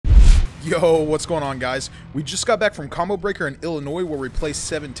Yo, what's going on, guys? We just got back from Combo Breaker in Illinois where we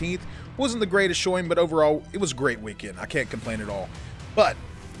placed 17th. Wasn't the greatest showing, but overall, it was a great weekend. I can't complain at all. But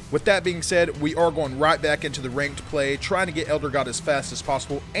with that being said, we are going right back into the ranked play, trying to get Elder God as fast as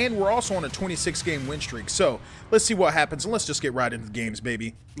possible, and we're also on a 26-game win streak. So let's see what happens, and let's just get right into the games,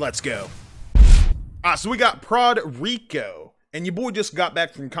 baby. Let's go. So we got Prod Rico. And your boy just got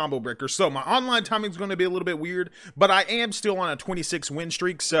back from Combo Breaker, so my online timing is going to be a little bit weird, but I am still on a 26 win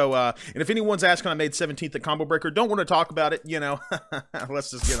streak, so, and if anyone's asking, I made 17th at Combo Breaker, don't want to talk about it, you know,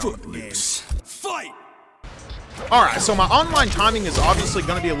 let's just get on with the game. Fight! Alright, so my online timing is obviously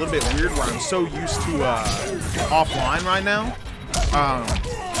going to be a little bit weird, where I'm so used to, offline right now,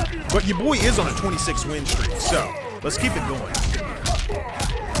 but your boy is on a 26 win streak, so, let's keep it going.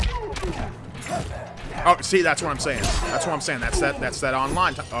 Oh, see, that's what I'm saying. That's what I'm saying. That's that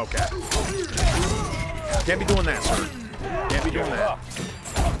online time. Okay. Can't be doing that, sir. Can't be doing that.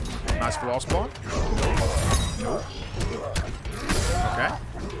 Nice floss block. Nope. Okay.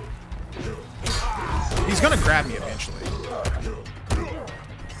 He's gonna grab me eventually.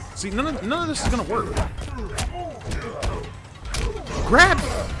 See, none of this is gonna work. Grab me.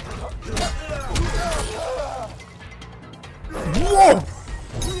 Whoa!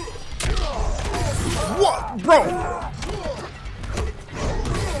 What, bro?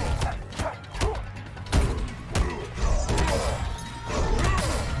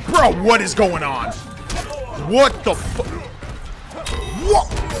 Bro, what is going on? What the fuck? What?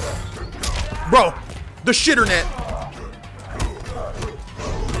 Bro, the shitter net.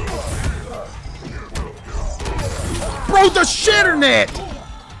 Bro, the shitter net.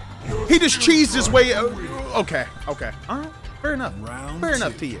 He just cheesed his way. Okay, okay. All right, fair enough. Fair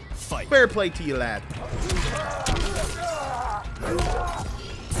enough to you. Fight. Fair play to you, lad.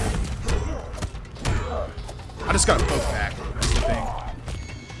 I just gotta poke back. That's the thing.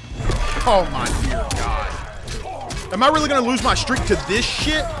 Oh my dear God. Am I really gonna lose my streak to this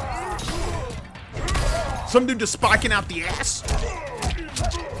shit? Some dude just spiking out the ass?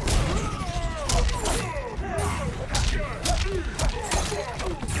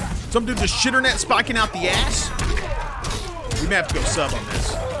 Some dude just shitter net spiking out the ass? We may have to go sub on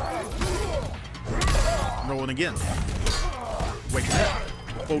this. Rolling again. Waking up.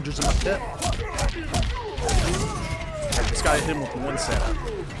 Folgers in my step. This guy hit him with one setup.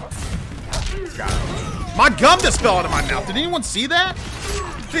 Got him. My gum just fell out of my mouth. Did anyone see that?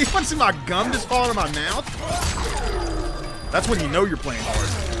 Did anyone see my gum just fall out of my mouth? That's when you know you're playing hard.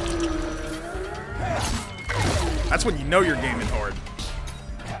 That's when you know you're gaming hard.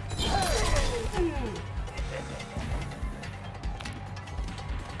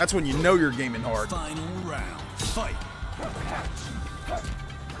 That's when you know you're gaming hard. Final round. Fight.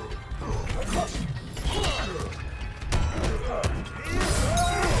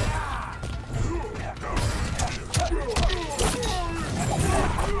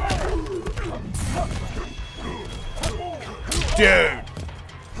 Dude.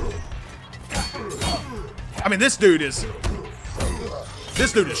 I mean, this dude is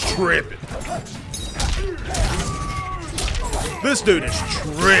tripping. This dude is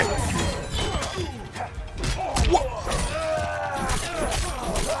tripping. What?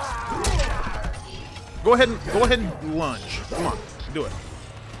 Go ahead and lunge. Come on, do it.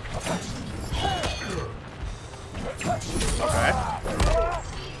 Okay.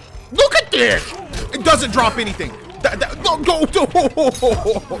 Look at this! It doesn't drop anything. Go.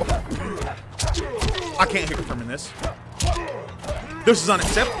 I can't hit confirm in this. This is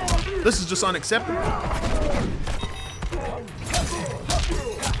unacceptable. This is just unacceptable.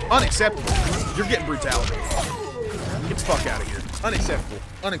 Unacceptable. You're getting brutality. Get the fuck out of here. Unacceptable.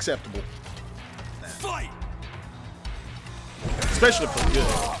 Unacceptable. Fight. Especially for good.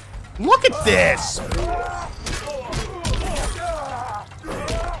 Look at this.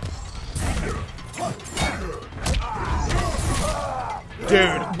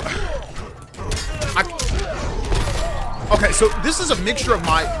 Dude. Okay, so this is a mixture of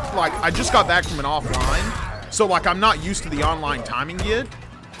my, like, I just got back from an offline, so, like, I'm not used to the online timing yet.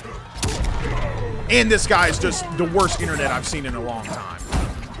 And this guy is just the worst internet I've seen in a long time.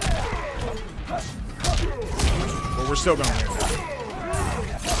 But we're still going to win.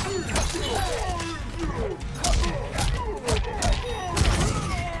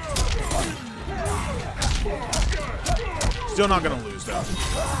 Still not going to lose, though.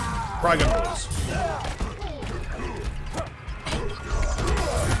 Probably going to lose.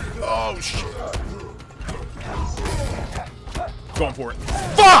 Oh, shit. Going for it.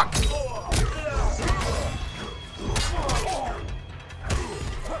 Fuck!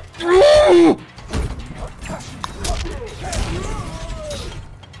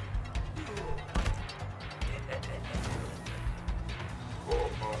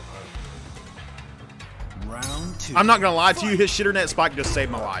 two. I'm not gonna lie to you, his shitter net spike just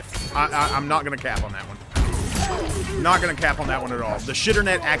saved my life. I'm not gonna cap on that one. Not gonna cap on that one at all. The shitter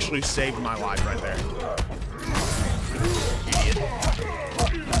net actually saved my life right there.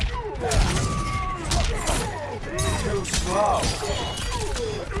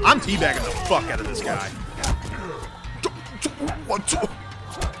 I'm teabagging the fuck out of this guy.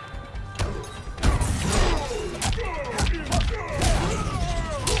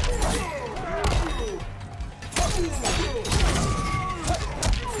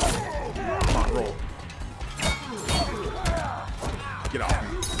 Come on, roll. Get off me.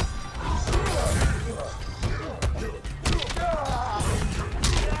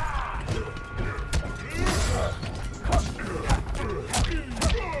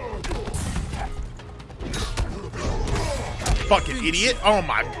 Fucking idiot. Oh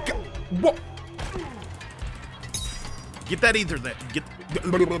my god. What? Get that ethernet. Get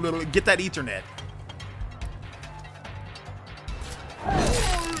that ethernet.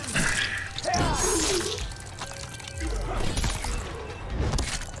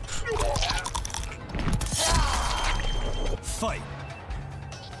 Fight.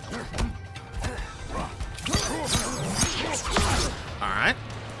 All right.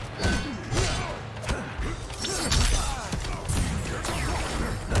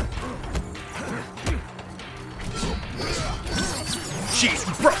 Jeez,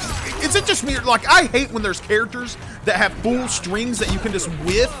 bro, is it just me? Like, I hate when there's characters that have full strings that you can just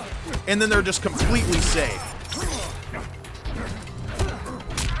whiff, and then they're just completely safe.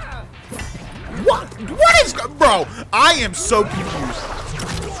 What is, bro? I am so confused.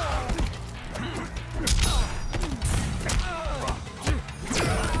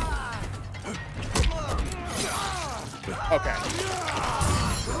 Okay.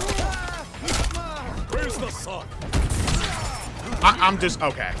 Where's the sun? I'm just,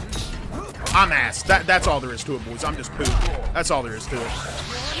 okay. I'm ass. That's all there is to it, boys. I'm just poop. That's all there is to it.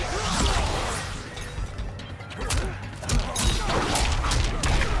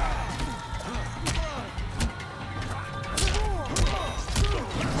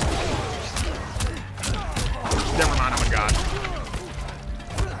 Never mind, I'm a god.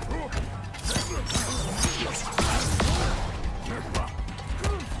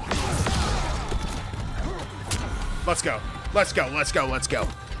 Let's go. Let's go, let's go, let's go.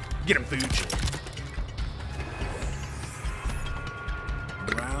 Get him, Fuge.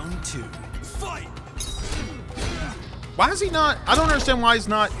 Round two. Fight! Why is he not? I don't understand why he's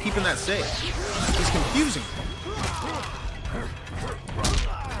not keeping that safe. He's confusing.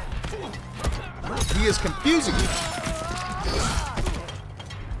 He is confusing me.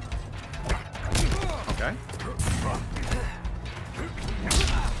 Okay.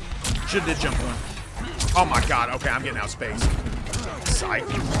 Should did jump one. Oh my god, okay, I'm getting out of space. Psych.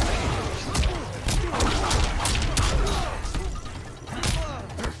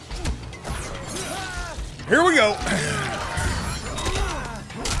 Here we go.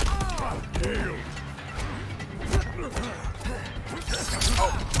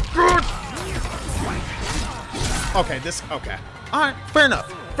 Oh, okay, this, okay. Alright, fair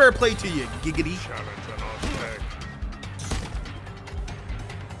enough. Fair play to you, giggity.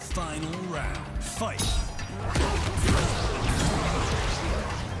 Final round. Fight.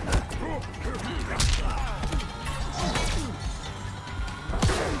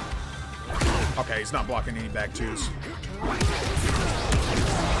 Okay, he's not blocking any back twos.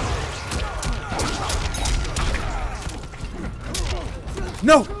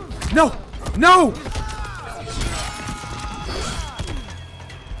 No! No! No!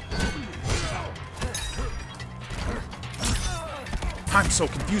 I'm so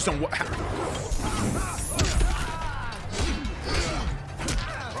confused on what happened.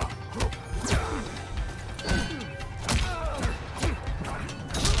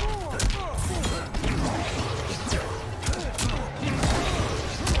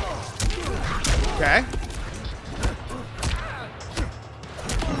 Okay.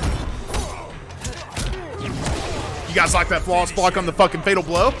 You guys like that flawless block on the fucking fatal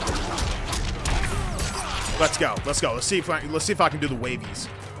blow? Let's go. Let's go. Let's see if I can do the wavies.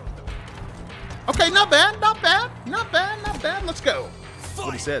 Okay, not bad. Not bad. Not bad. Not bad. Let's go. That's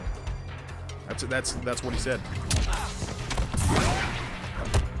what he said. That's what he said.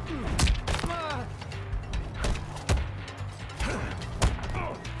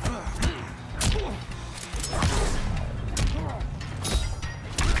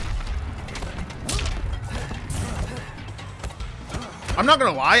 I'm not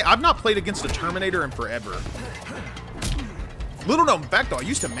gonna lie, I've not played against a Terminator in forever. Little known fact though, I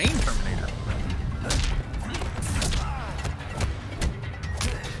used to main Terminator.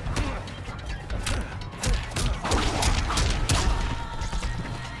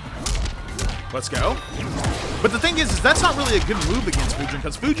 Let's go. But the thing is that's not really a good move against Fujin,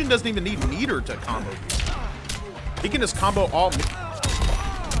 because Fujin doesn't even need meter to combo you. He can just combo all.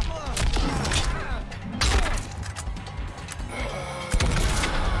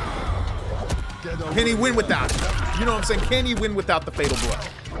 Can he win without it? You know what I'm saying? Can he win without the fatal blow?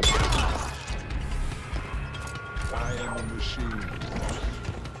 I am a machine.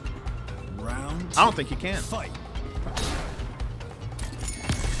 Round 2. I don't think he can. Fight.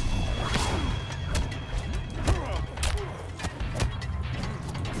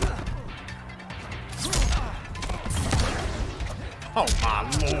 Oh my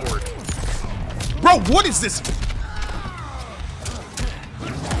lord. Bro, what is this?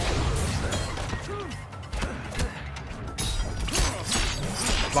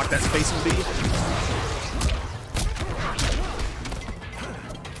 Block that spacing B.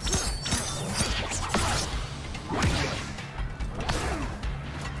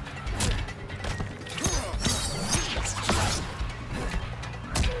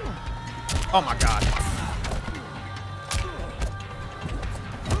 Oh my god.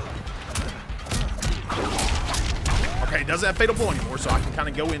 Okay, doesn't have fatal blow anymore, so I can kind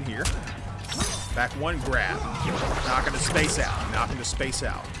of go in here. Back one, grab. Not gonna space out. Not gonna space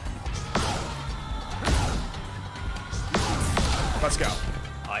out. Let's go.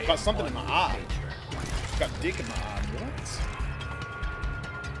 Got something in my eye. Got dick in my eye. What?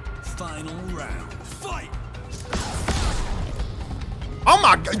 Final round. Fight. Oh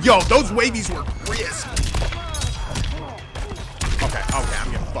my god, yo, those wavies were crisp. Okay, I'm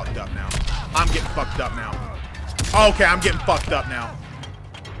getting fucked up now. I'm getting fucked up now. Okay, I'm getting fucked up now.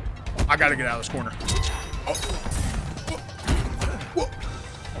 I gotta get out of this corner. Oh. Whoa.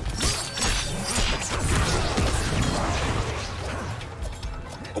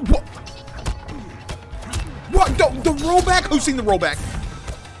 What? What? The rollback? Who's seen the rollback?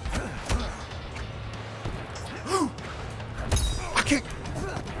 I can't.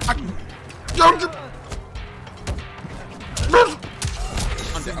 I'm dead.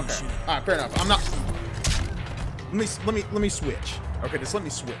 Okay. All right, fair enough. I'm not. Let me switch. Okay, just let me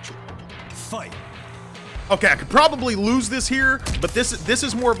switch. Fight. Okay, I could probably lose this here, but this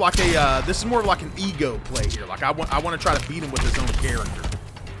is more of like a an ego play here. Like I want to try to beat him with his own character.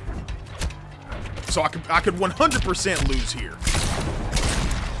 So I could 100% lose here,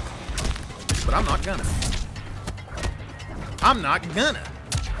 but I'm not gonna. I'm not gonna.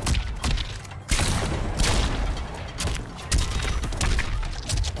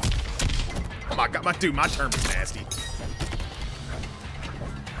 Oh my god, my turn is nasty.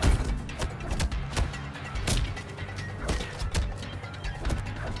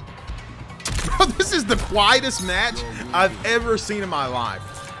 Bro, this is the quietest match I've ever seen in my life.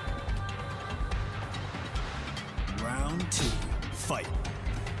 Round 2. Fight.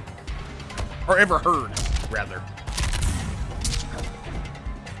 Or ever heard, rather.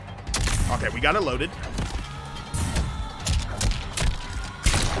 Okay, we got it loaded.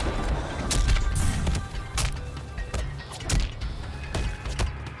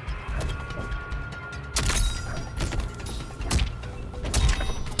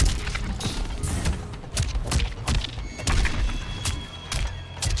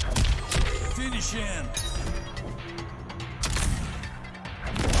 Finish him.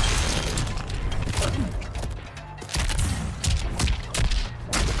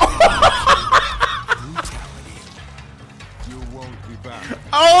 You won't be back.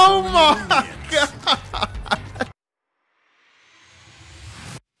 Oh my!